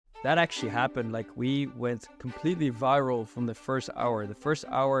that actually happened. Like, we went completely viral from the first hour. The first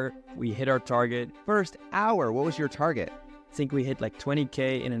hour, we hit our target. First hour? What was your target? I think we hit like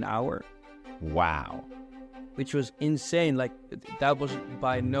 20K in an hour. Wow. Which was insane. Like, that was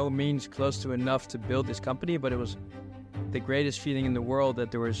by no means close to enough to build this company, but it was the greatest feeling in the world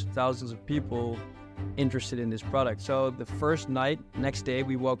that there was thousands of people interested in this product. So the first night, next day,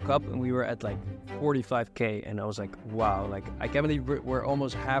 we woke up and we were at like 45K, and I was like, wow, like, I can't believe we're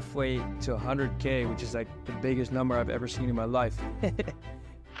almost halfway to 100K, which is like the biggest number I've ever seen in my life.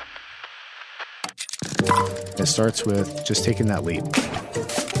 It starts with just taking that leap.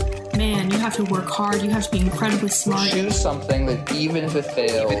 Man, you have to work hard. You have to be incredibly smart. Choose something that even if it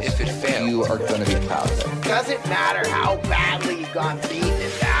fails, you are going to be proud of it. Doesn't matter how badly you got beaten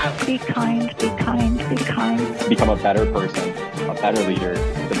in battle. Be kind, be kind, be kind. Become a better person, a better leader,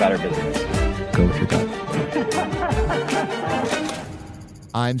 the better business. Go with your gut.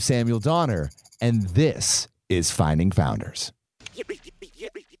 I'm Samuel Donner, and this is Finding Founders.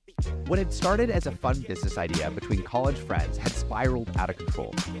 When it started as a fun business idea between college friends had spiraled out of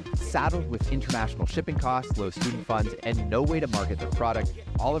control. Saddled with international shipping costs, low student funds, and no way to market their product,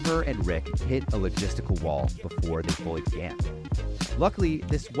 Oliver and Rick hit a logistical wall before they fully began. Luckily,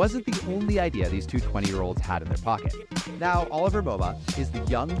 this wasn't the only idea these two 20-year-olds had in their pocket. Now, Oliver Momma is the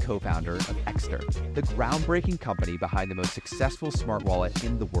young co-founder of Ekster, the groundbreaking company behind the most successful smart wallet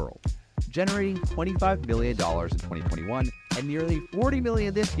in the world. Generating $25 million in 2021 and nearly $40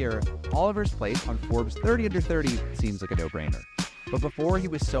 million this year, Oliver's place on Forbes 30 Under 30 seems like a no-brainer. But before he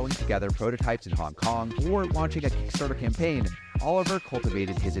was sewing together prototypes in Hong Kong or launching a Kickstarter campaign, Oliver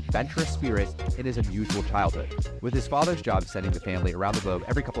cultivated his adventurous spirit in his unusual childhood. With his father's job sending the family around the globe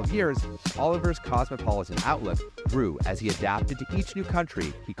every couple of years, Oliver's cosmopolitan outlook grew as he adapted to each new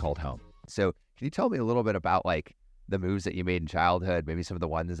country he called home. So can you tell me a little bit about the moves that you made in childhood, maybe some of the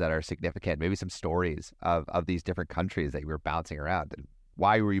ones that are significant, maybe some stories of these different countries that you were bouncing around, and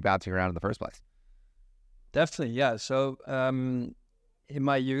why were you bouncing around in the first place? Definitely, yeah. So in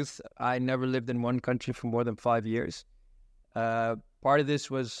my youth, I never lived in one country for more than 5 years. Part of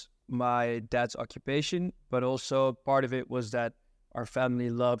this was my dad's occupation, but also part of it was that our family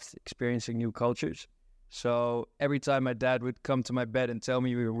loved experiencing new cultures. So every time my dad would come to my bed and tell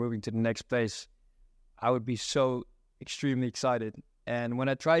me we were moving to the next place, I would be so extremely excited. And when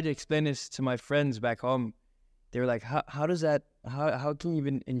I tried to explain this to my friends back home, they were like, how can you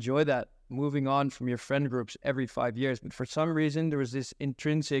even enjoy that, moving on from your friend groups every 5 years? But for some reason, there was this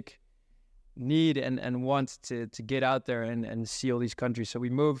intrinsic need and want to get out there and see all these countries. So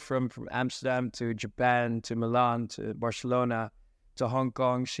we moved from Amsterdam to Japan, to Milan, to Barcelona, to Hong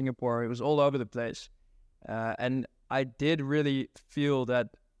Kong, Singapore. It was all over the place. And I did really feel that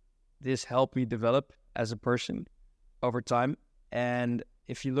this helped me develop as a person over time. And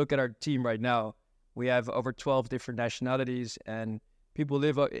if you look at our team right now, we have over 12 different nationalities and people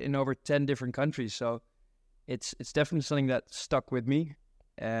live in over 10 different countries. So it's definitely something that stuck with me,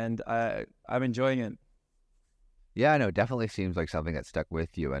 and I'm enjoying it. Yeah, I know. Definitely seems like something that stuck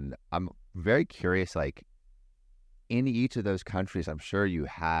with you. And I'm very curious, in each of those countries, I'm sure you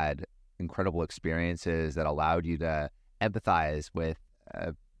had incredible experiences that allowed you to empathize with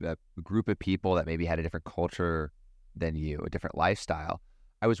a group of people that maybe had a different culture than you, a different lifestyle.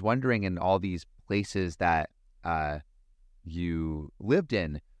 I was wondering, in all these places that you lived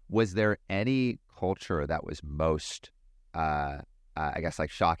in, was there any culture that was most, I guess,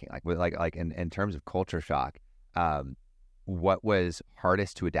 shocking? In terms of culture shock, what was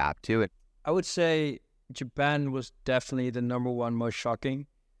hardest to adapt to? I would say Japan was definitely the number one most shocking.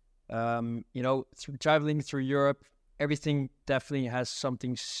 Through traveling through Europe, everything definitely has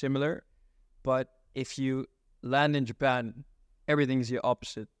something similar, but if you land in Japan, everything's the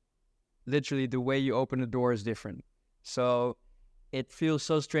opposite. Literally, the way you open the door is different. So it feels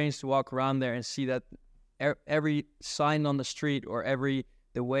so strange to walk around there and see that every sign on the street or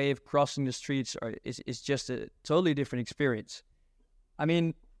the way of crossing the streets is just a totally different experience. I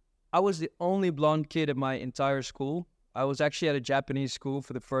mean, I was the only blonde kid at my entire school. I was actually at a Japanese school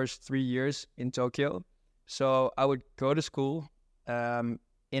for the first 3 years in Tokyo. So I would go to school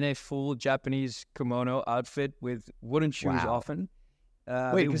in a full Japanese kimono outfit with wooden shoes often.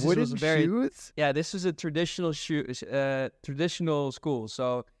 Wait, wooden shoes? Yeah, this was a traditional school.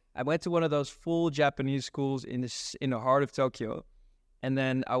 So I went to one of those full Japanese schools in the heart of Tokyo. And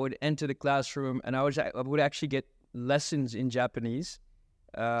then I would enter the classroom and I would actually get lessons in Japanese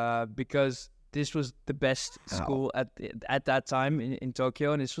because this was the best school at that time in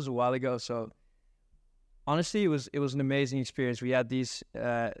Tokyo, and this was a while ago. So honestly, it was an amazing experience. We had these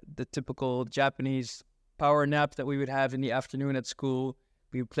the typical Japanese power nap that we would have in the afternoon at school.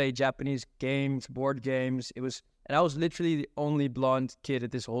 We played Japanese games, board games. And I was literally the only blonde kid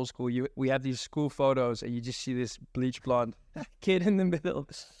at this whole school. We have these school photos, and you just see this bleach blonde kid in the middle.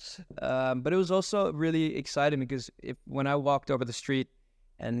 But it was also really exciting because when I walked over the street,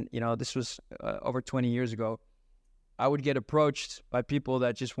 and this was over 20 years ago, I would get approached by people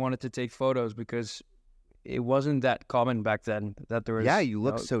that just wanted to take photos because it wasn't that common back then that there was. Yeah, you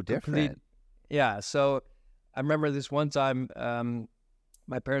look so different. Yeah, so I remember this one time,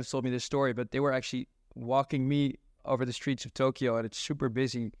 my parents told me this story, but they were actually walking me over the streets of Tokyo, and it's super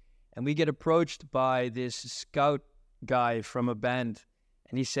busy. And we get approached by this scout guy from a band,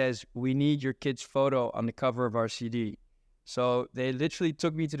 and he says, "We need your kid's photo on the cover of our CD." So they literally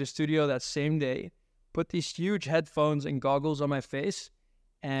took me to the studio that same day, put these huge headphones and goggles on my face,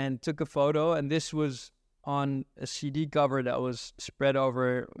 and took a photo. And this was on a CD cover that was spread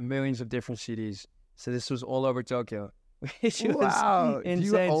over millions of different CDs. So this was all over Tokyo. Which wow. Insane.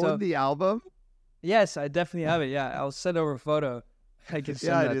 Do you own the album? Yes, I definitely have it. Yeah, I'll send over a photo. I can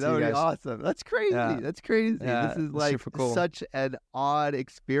send that dude, to that you would be guys. awesome. That's crazy. Yeah. That's crazy. Yeah, this is like super cool. such an odd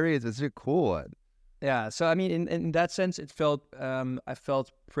experience. It's a cool one. Yeah, so I mean, in that sense, I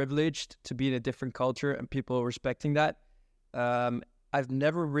felt privileged to be in a different culture and people respecting that. I've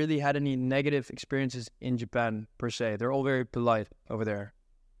never really had any negative experiences in Japan per se. They're all very polite over there.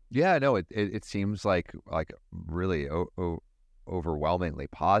 Yeah, no, it seems like really overwhelmingly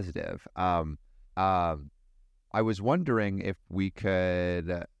positive. I was wondering if we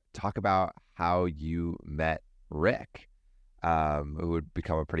could talk about how you met Rick, who would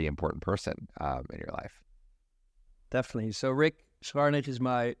become a pretty important person in your life. Definitely. So Rick Scharnich is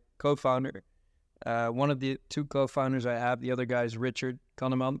my co-founder. One of the two co-founders I have. The other guy is Richard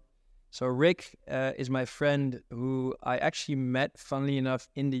Kahneman. So Rick is my friend who I actually met, funnily enough,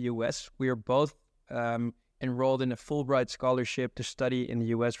 in the U.S. We are both enrolled in a Fulbright scholarship to study in the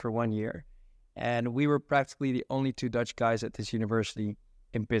U.S. for 1 year. And we were practically the only two Dutch guys at this university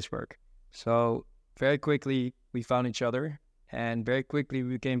in Pittsburgh. So very quickly, we found each other. And very quickly,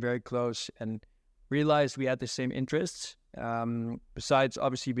 we became very close and realized we had the same interests. Besides,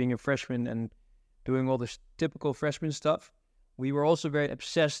 obviously, being a freshman and doing all this typical freshman stuff, we were also very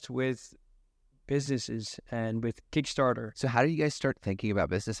obsessed with businesses and with Kickstarter. So how did you guys start thinking about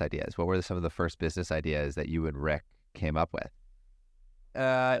business ideas? What were some of the first business ideas that you and Rick came up with?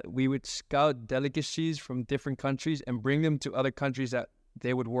 We would scout delicacies from different countries and bring them to other countries that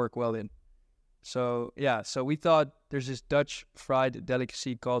they would work well in. So we thought there's this Dutch fried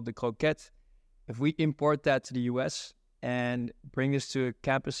delicacy called the croquette. If we import that to the US and bring this to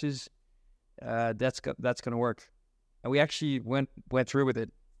campuses, that's going to work. And we actually went through with it.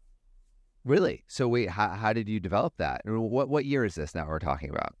 Really? So wait, how did you develop that? What year is this now we're talking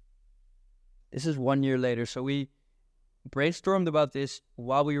about? This is 1 year later. So we brainstormed about this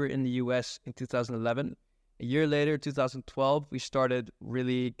while we were in the US in 2011. A year later, 2012, we started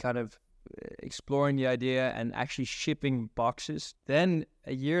really kind of exploring the idea and actually shipping boxes. Then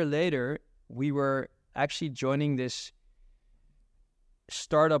a year later, we were actually joining this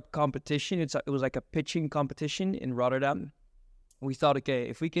startup competition. It was like a pitching competition in Rotterdam. We thought, okay,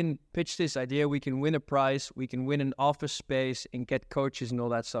 if we can pitch this idea, we can win a prize, we can win an office space and get coaches and all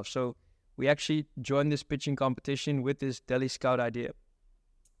that stuff. So we actually joined this pitching competition with this Deli Scout idea.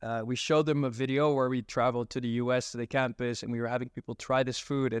 We showed them a video where we traveled to the US to the campus and we were having people try this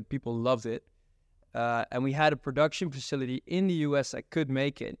food and people loved it. And we had a production facility in the US that could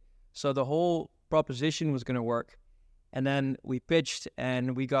make it. So the whole proposition was going to work. And then we pitched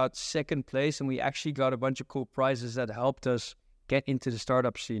and we got second place and we actually got a bunch of cool prizes that helped us get into the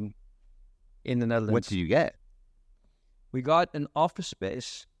startup scene in the Netherlands. What did you get? We got an office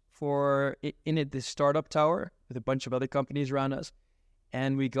space in this startup tower with a bunch of other companies around us.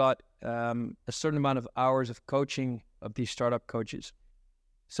 And we got a certain amount of hours of coaching of these startup coaches.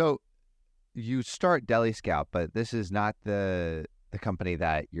 So you start Deli Scout, but this is not the company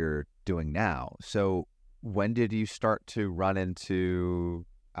that you're doing now. So when did you start to run into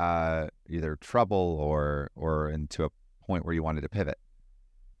either trouble or into a point where you wanted to pivot?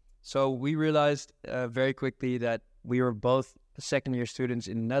 So we realized very quickly that we were both second-year students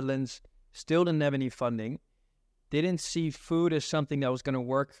in the Netherlands, still didn't have any funding, didn't see food as something that was going to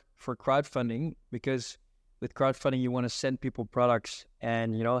work for crowdfunding, because with crowdfunding, you want to send people products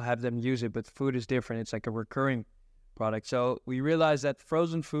and, have them use it, but food is different. It's like a recurring product. So we realized that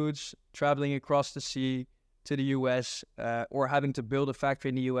frozen foods, traveling across the sea to the US, or having to build a factory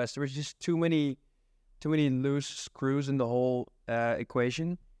in the US, there was just too many loose screws in the whole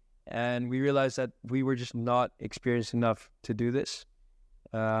equation. And we realized that we were just not experienced enough to do this.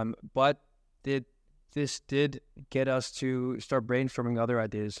 But the this did get us to start brainstorming other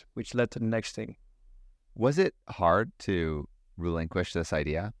ideas, which led to the next thing. Was it hard to relinquish this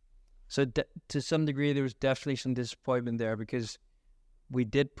idea? So to some degree, there was definitely some disappointment there because we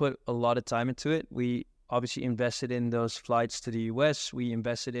did put a lot of time into it. We obviously invested in those flights to the US. We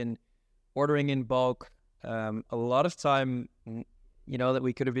invested in ordering in bulk. A lot of time, that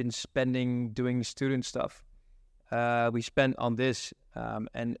we could have been spending doing student stuff. We spent on this.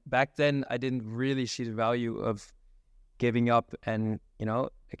 And back then, I didn't really see the value of giving up and,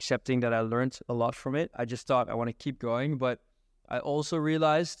 accepting that I learned a lot from it. I just thought I want to keep going. But I also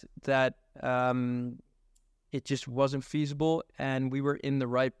realized that it just wasn't feasible, and we were in the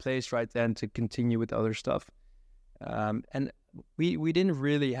right place right then to continue with other stuff. And we didn't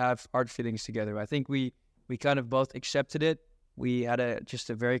really have hard feelings together. I think we kind of both accepted it. We had just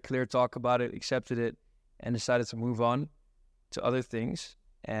a very clear talk about it, accepted it, and decided to move on to other things.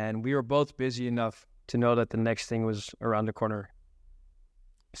 And we were both busy enough to know that the next thing was around the corner.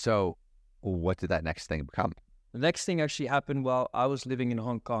 So what did that next thing become? The next thing actually happened while I was living in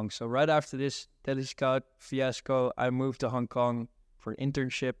Hong Kong. So right after this Telescout fiasco, I moved to Hong Kong for an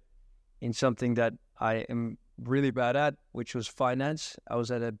internship in something that I am really bad at, which was finance. I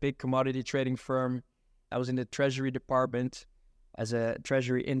was at a big commodity trading firm. I was in the treasury department as a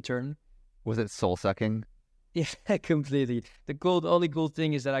treasury intern. Was it soul-sucking? Yeah, completely. The only cool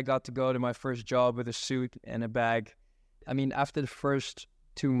thing is that I got to go to my first job with a suit and a bag. I mean, after the first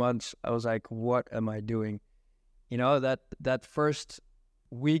 2 months, I was like, what am I doing? That first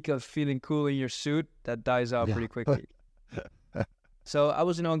week of feeling cool in your suit, that dies out pretty quickly. So I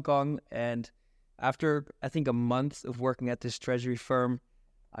was in Hong Kong, and after, I think, a month of working at this treasury firm,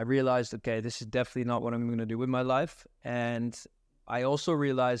 I realized, okay, this is definitely not what I'm going to do with my life. And I also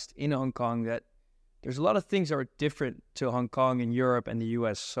realized in Hong Kong that there's a lot of things that are different to Hong Kong and Europe and the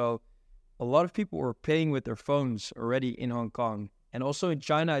US. So a lot of people were paying with their phones already in Hong Kong. And also in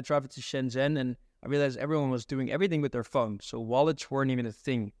China, I traveled to Shenzhen, and I realized everyone was doing everything with their phone. So wallets weren't even a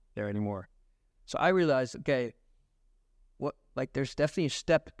thing there anymore. So I realized, okay, there's definitely a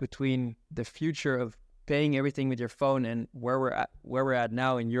step between the future of paying everything with your phone and where we're at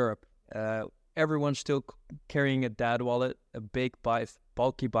now in Europe. Everyone's still carrying a dad wallet, a big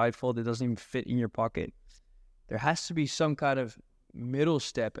bulky bifold that doesn't even fit in your pocket. There has to be some kind of middle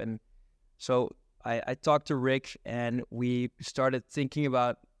step. And so I talked to Rick, and we started thinking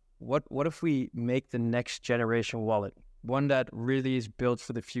about what if we make the next generation wallet, one that really is built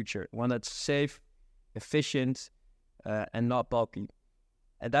for the future, one that's safe, efficient, and not bulky.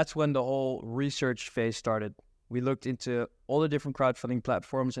 And that's when the whole research phase started. We looked into all the different crowdfunding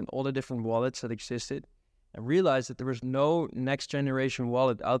platforms and all the different wallets that existed, and realized that there was no next generation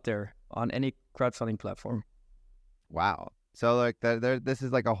wallet out there on any crowdfunding platform. Wow. So this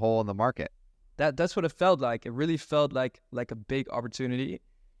is like a hole in the market. That's what it felt like. It really felt like a big opportunity.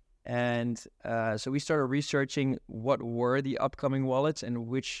 And so we started researching what were the upcoming wallets and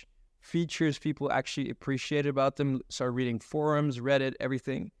which features people actually appreciated about them. Started reading forums, Reddit,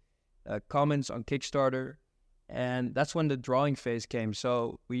 everything, comments on Kickstarter. And that's when the drawing phase came.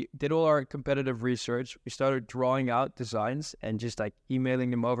 So we did all our competitive research. We started drawing out designs and just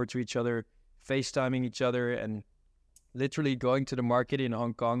emailing them over to each other, FaceTiming each other, and literally going to the market in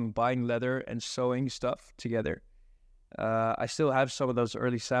Hong Kong, buying leather and sewing stuff together. I still have some of those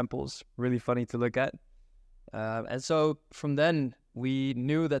early samples, really funny to look at. And so from then, we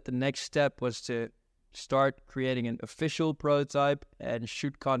knew that the next step was to start creating an official prototype and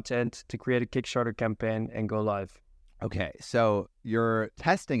shoot content to create a Kickstarter campaign and go live. Okay, so you're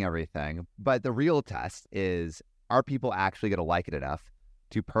testing everything, but the real test is, are people actually going to like it enough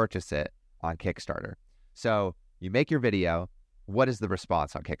to purchase it on Kickstarter? So you make your video. What is the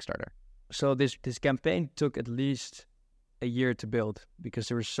response on Kickstarter? So this campaign took at least a year to build because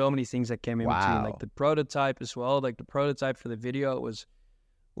there were so many things that came in between, like the prototype as well. Like the prototype for the video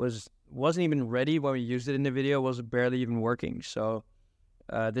wasn't even ready when we used it in the video, was barely even working. So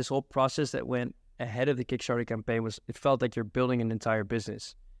this whole process that went ahead of the Kickstarter campaign it felt like you're building an entire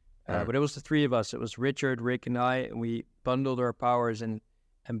business. But it was the three of us. It was Richard, Rick, and I, and we bundled our powers and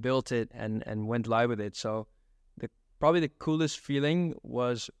built it and went live with it. So probably the coolest feeling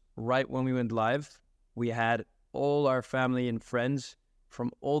was right when we went live. We had all our family and friends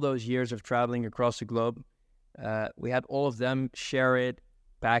from all those years of traveling across the globe. We had all of them share it,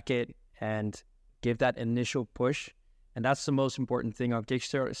 back it, and give that initial push. And that's the most important thing on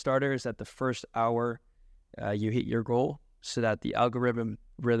Kickstarter, is that the first hour you hit your goal so that the algorithm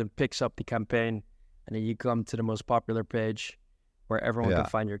picks up the campaign, and then you come to the most popular page where everyone can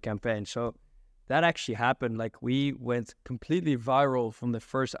find your campaign. So that actually happened. We went completely viral from the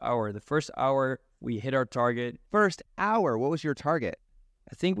first hour. The first hour, We hit our target. First hour, what was your target?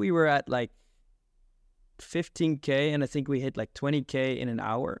 I think we were at like 15K, and I think we hit like 20K in an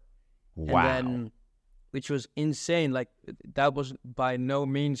hour. Wow. And then, which was insane. Like, that was by no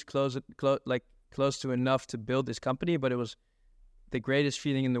means close to enough to build this company, but it was the greatest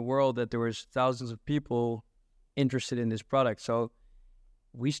feeling in the world that there was thousands of people interested in this product. So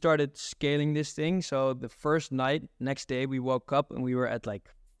we started scaling this thing. So the first night, next day, we woke up and we were at like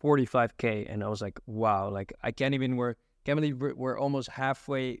 45K, and I was like, wow, like I can't believe we're almost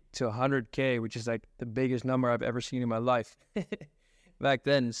halfway to 100K, which is like the biggest number I've ever seen in my life back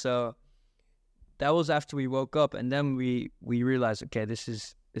then. So that was after we woke up, and then we realized, okay, this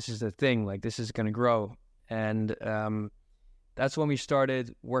is the thing, like this is going to grow. And that's when we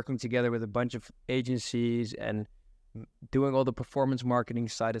started working together with a bunch of agencies and doing all the performance marketing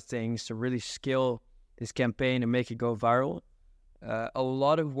side of things to really scale this campaign and make it go viral. A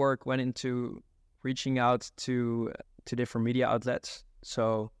lot of work went into reaching out to different media outlets.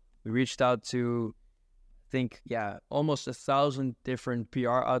 So we reached out to, I think, almost 1,000 different PR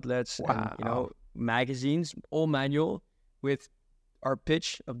outlets. Wow. And, magazines, all manual, with our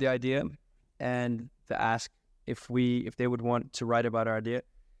pitch of the idea and to ask if they would want to write about our idea.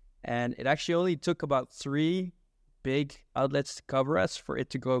 And it actually only took about 3 big outlets to cover us for it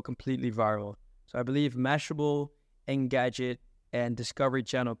to go completely viral. So I believe Mashable, Engadget, and Discovery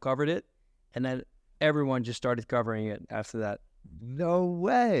Channel covered it, and then everyone just started covering it after that. No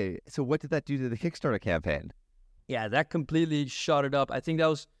way. So what did that do to the Kickstarter campaign? Yeah, that completely shot it up. I think that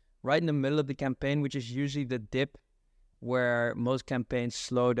was right in the middle of the campaign, which is usually the dip where most campaigns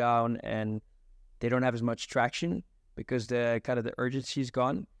slow down and they don't have as much traction because the urgency is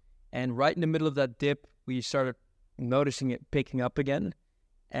gone. And right in the middle of that dip, we started noticing it picking up again.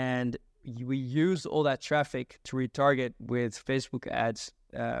 And we used all that traffic to retarget with Facebook ads,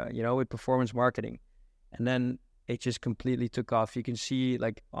 with performance marketing. And then it just completely took off. You can see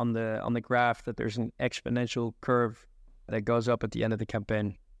like on the graph that there's an exponential curve that goes up at the end of the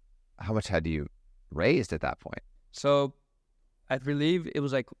campaign. How much had you raised at that point? So I believe it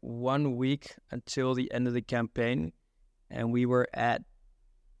was like 1 week until the end of the campaign, and we were at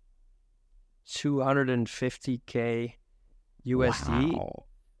 250K USD.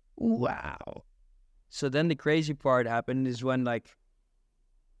 Wow. So then the crazy part happened is when like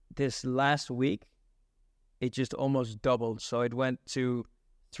this last week, it just almost doubled. So it went to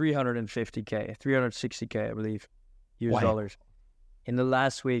 350K, 360K, I believe, US dollars in the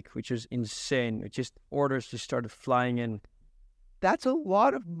last week, which was insane. Orders just started flying in. That's a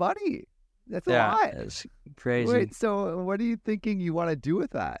lot of money. That's a lot. It's crazy. Wait, so what are you thinking you want to do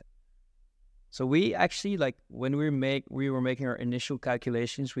with that? So we actually, like, when we were making our initial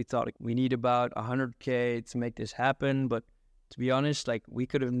calculations, we thought, like, we need about 100K to make this happen. But to be honest, like, we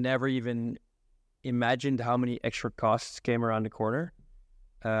could have never even imagined how many extra costs came around the corner.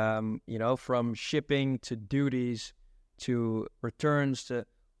 From shipping to duties to returns to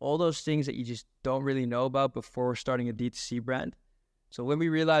all those things that you just don't really know about before starting a D2C brand. So when we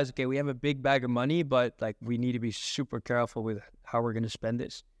realized, okay, we have a big bag of money, but like we need to be super careful with how we're going to spend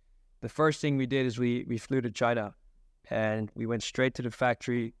this. The first thing we did is we flew to China, and we went straight to the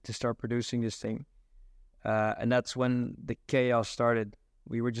factory to start producing this thing. And that's when the chaos started.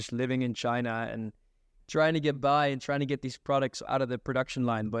 We were just living in China and trying to get by and trying to get these products out of the production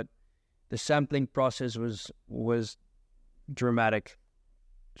line. But the sampling process was dramatic.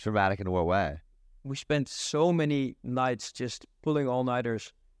 Dramatic in what way? We spent so many nights just pulling all-nighters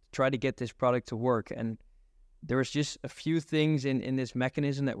to try to get this product to work. And there was just a few things in this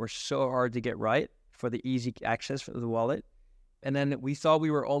mechanism that were so hard to get right for the easy access for the wallet. And then we thought we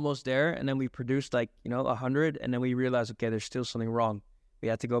were almost there, and then we produced 100, and then we realized, okay, there's still something wrong. We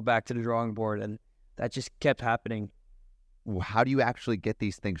had to go back to the drawing board, and that just kept happening. How do you actually get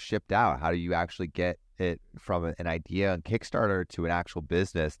these things shipped out? How do you actually get it from an idea on Kickstarter to an actual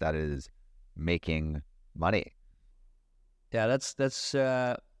business that is making money? Yeah, that's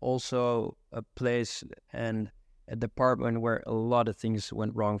also a place and a department where a lot of things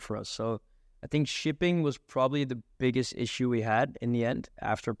went wrong for us. So I think shipping was probably the biggest issue we had in the end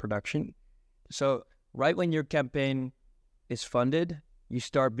after production. So right when your campaign is funded, you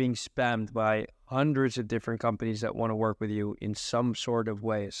start being spammed by hundreds of different companies that want to work with you in some sort of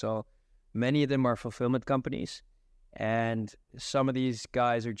way. So many of them are fulfillment companies. And some of these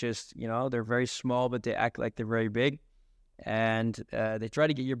guys are just, they're very small, but they act like they're very big. And they try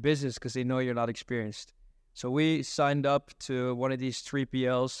to get your business because they know you're not experienced. So we signed up to one of these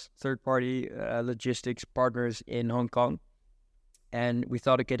 3PLs, third-party logistics partners in Hong Kong. And we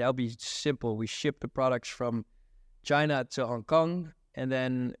thought, okay, that'll be simple. We ship the products from China to Hong Kong. and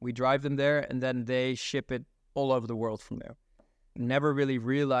then we drive them there, and then they ship it all over the world from there. Never really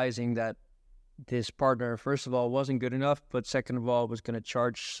realizing that this partner, first of all, wasn't good enough, but second of all, was going to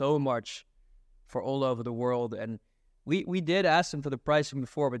charge so much for all over the world. And we did ask them for the pricing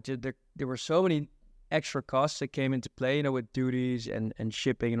before, but there were so many extra costs that came into play, you know, with duties and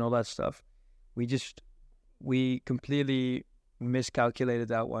shipping and all that stuff. We completely miscalculated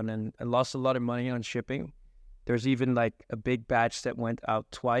that one and lost a lot of money on shipping. There's even like a big batch that went out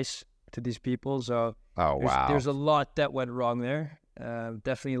twice to these people. So there's a lot that went wrong there.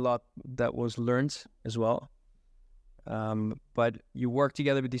 Definitely a lot that was learned as well. But you work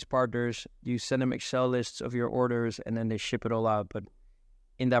together with these partners, you send them Excel lists of your orders, and then they ship it all out. But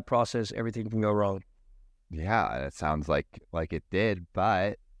in that process, everything can go wrong. Yeah, it sounds like it did,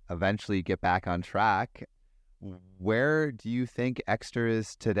 but eventually you get back on track. Where do you think Ekster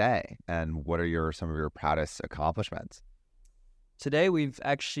is today, and what are some of your proudest accomplishments? Today, we've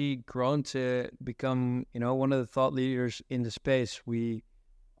actually grown to become, you know, one of the thought leaders in the space. We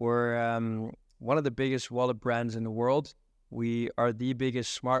were one of the biggest wallet brands in the world. We are the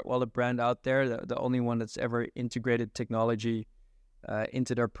biggest smart wallet brand out there, the only one that's ever integrated technology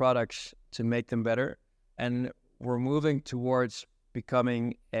into their products to make them better. And we're moving towards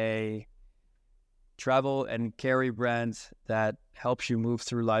becoming a travel and carry brand that helps you move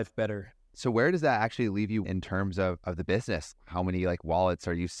through life better. So where does that actually leave you in terms of the business? How many wallets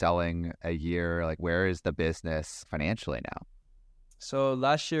are you selling a year? Where is the business financially now? So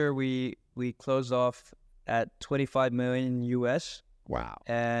last year we closed off at 25 million US. Wow.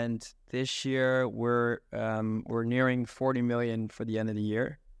 And this year we're nearing 40 million for the end of the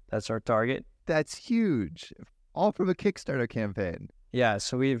year. That's our target. That's huge. All from a Kickstarter campaign. Yeah,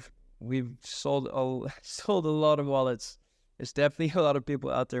 so we've sold a lot of wallets. There's definitely a lot of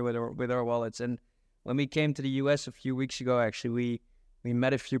people out there with our wallets. And when we came to the US a few weeks ago, actually, we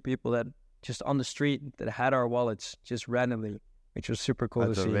met a few people that just on the street that had our wallets just randomly, which was super cool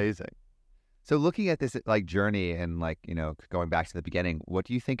to see. That's amazing. So looking at this journey and going back to the beginning, what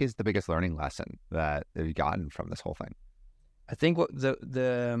do you think is the biggest learning lesson that you've gotten from this whole thing? I think what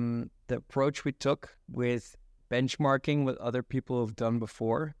the approach we took with benchmarking what other people have done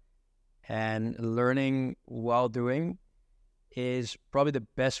before and learning while doing is probably the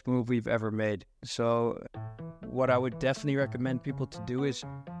best move we've ever made. So what I would definitely recommend people to do is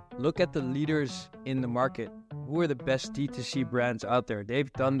look at the leaders in the market. Who are the best D2C brands out there?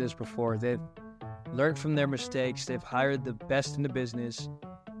 They've done this before. They've learned from their mistakes. They've hired the best in the business.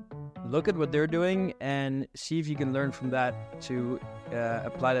 Look at what they're doing and see if you can learn from that to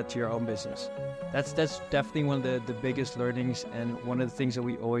apply that to your own business. That's definitely one of the biggest learnings, and one of the things that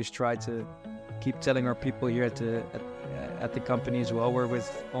we always try to keep telling our people here at the company as well. We're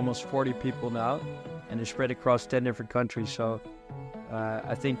with almost 40 people now, and they're spread across 10 different countries. So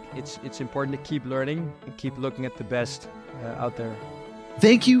I think it's important to keep learning and keep looking at the best out there.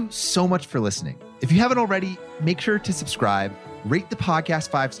 Thank you so much for listening. If you haven't already, make sure to subscribe, rate the podcast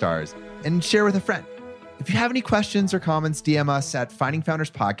 5 stars, and share with a friend. If you have any questions or comments, DM us at Finding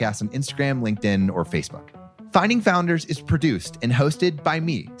Founders Podcast on Instagram, LinkedIn, or Facebook. Finding Founders is produced and hosted by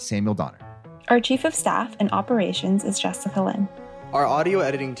me, Samuel Donner. Our Chief of Staff and Operations is Jessica Lin. Our audio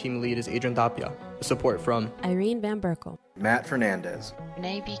editing team lead is Adrian Tapia, with support from Irene Van Berkel, Matt Fernandez,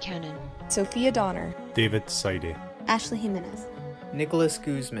 Renee Buchanan, Sophia Donner, David Saidi, Ashley Jimenez, Nicholas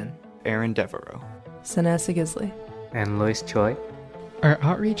Guzman, Aaron Devereaux, Sanessa Gisley, and Lois Choi. Our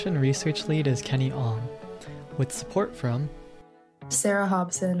outreach and research lead is Kenny Ong, with support from Sarah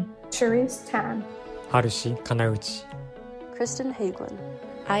Hobson, Charisse Tan, Harushi Kanauchi, Kristen Hagelin,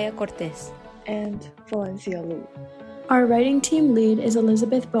 Aya Cortez, and Valencia Lu. Our writing team lead is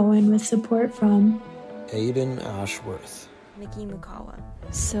Elizabeth Bowen, with support from Aiden Ashworth, Nikki Mukawa,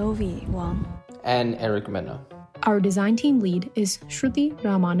 Sylvie Wang, and Eric Mena. Our design team lead is Shruti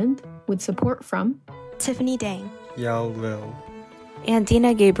Ramanand, with support from Tiffany Dang, Yao Liu, and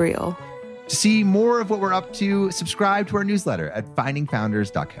Dina Gabriel. To see more of what we're up to, subscribe to our newsletter at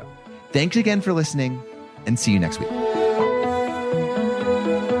findingfounders.co. Thanks again for listening, and see you next week.